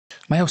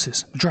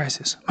Miosis,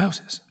 mydriasis,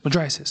 miosis,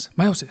 mydriasis,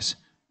 miosis,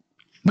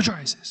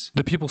 mydriasis.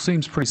 The pupil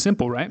seems pretty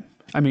simple, right?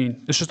 I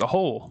mean, it's just a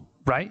hole,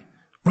 right?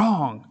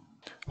 Wrong.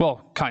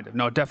 Well, kind of.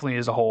 No, it definitely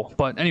is a hole.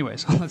 But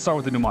anyways, let's start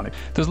with the mnemonic.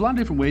 There's a lot of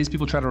different ways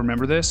people try to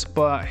remember this,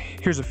 but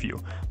here's a few.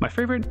 My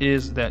favorite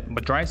is that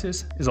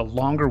mydriasis is a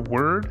longer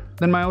word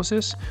than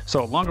miosis.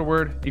 So a longer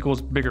word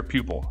equals bigger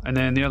pupil, and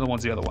then the other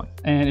one's the other one.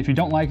 And if you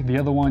don't like the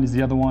other one is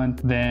the other one,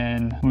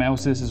 then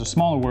miosis is a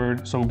smaller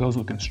word, so it goes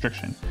with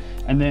constriction.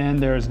 And then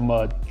there's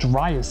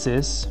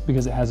mydriasis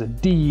because it has a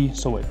D,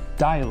 so it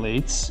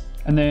dilates.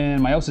 And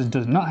then miosis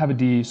does not have a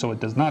D, so it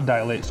does not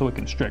dilate, so it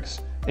constricts.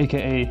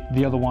 AKA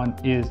the other one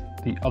is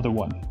the other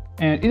one.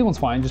 And either one's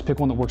fine, just pick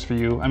one that works for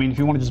you. I mean, if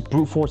you want to just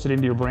brute force it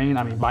into your brain,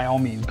 I mean, by all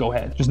means, go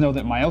ahead. Just know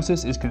that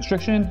miosis is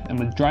constriction and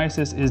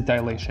mydriasis is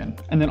dilation.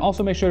 And then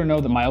also make sure to know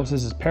that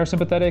miosis is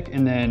parasympathetic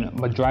and then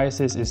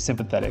mydriasis is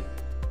sympathetic.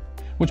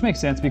 Which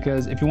makes sense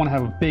because if you want to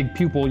have a big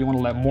pupil, you want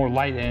to let more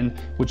light in,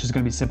 which is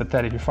going to be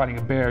sympathetic. If you're fighting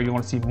a bear, you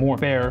want to see more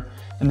bear.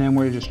 And then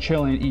where you're just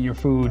chilling, eating your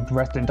food,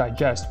 rest and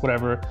digest,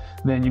 whatever,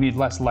 then you need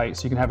less light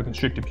so you can have a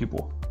constricted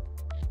pupil.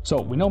 So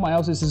we know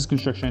meiosis is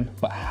constriction,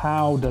 but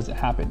how does it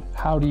happen?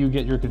 How do you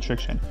get your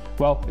constriction?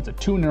 Well, it's a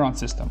 2-neuron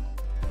system.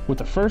 With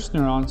the first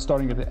neuron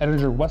starting at the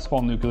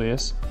Edinger-Westphal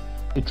nucleus,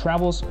 it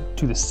travels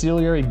to the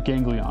ciliary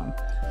ganglion.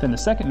 Then the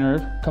second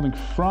nerve coming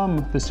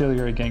from the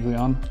ciliary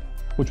ganglion,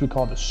 which we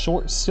call the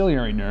short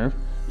ciliary nerve,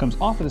 comes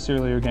off of the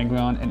ciliary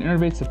ganglion and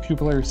innervates the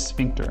pupillary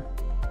sphincter.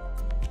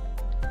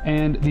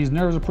 And these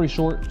nerves are pretty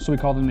short, so we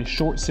call them the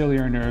short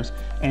ciliary nerves.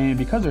 And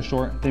because they're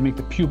short, they make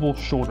the pupil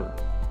shorter,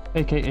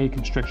 AKA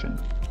constriction.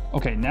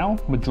 Okay, now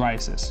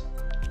mydriasis,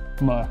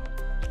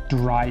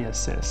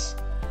 mydriasis,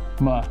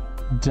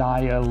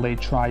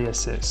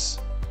 mydilatatriasis.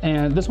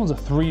 And this one's a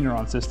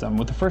 3-neuron system,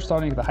 with the first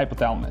starting at the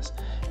hypothalamus.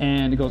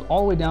 And it goes all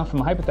the way down from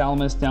the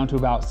hypothalamus down to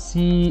about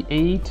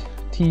C8,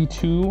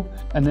 T2,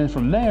 and then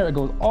from there it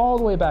goes all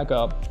the way back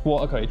up. Well,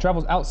 okay, it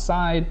travels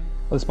outside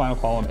of the spinal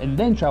column and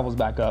then travels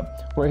back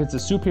up where it hits the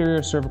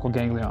superior cervical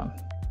ganglion.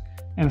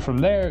 And from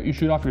there, you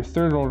shoot off your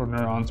 3rd-order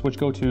neurons, which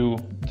go to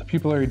the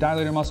pupillary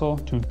dilator muscle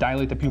to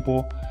dilate the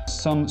pupil,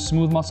 some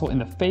smooth muscle in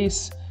the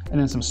face, and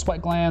then some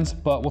sweat glands,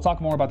 but we'll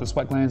talk more about the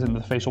sweat glands and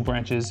the facial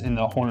branches in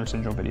the Horner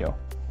syndrome video.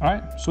 All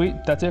right,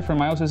 sweet, that's it for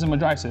meiosis and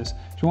mydriasis.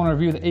 If you want to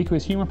review the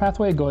aqueous humor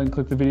pathway, go ahead and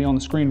click the video on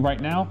the screen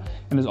right now.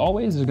 And as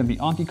always, there's going to be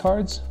Anki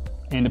cards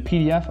and a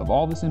PDF of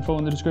all this info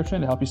in the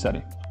description to help you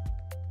study.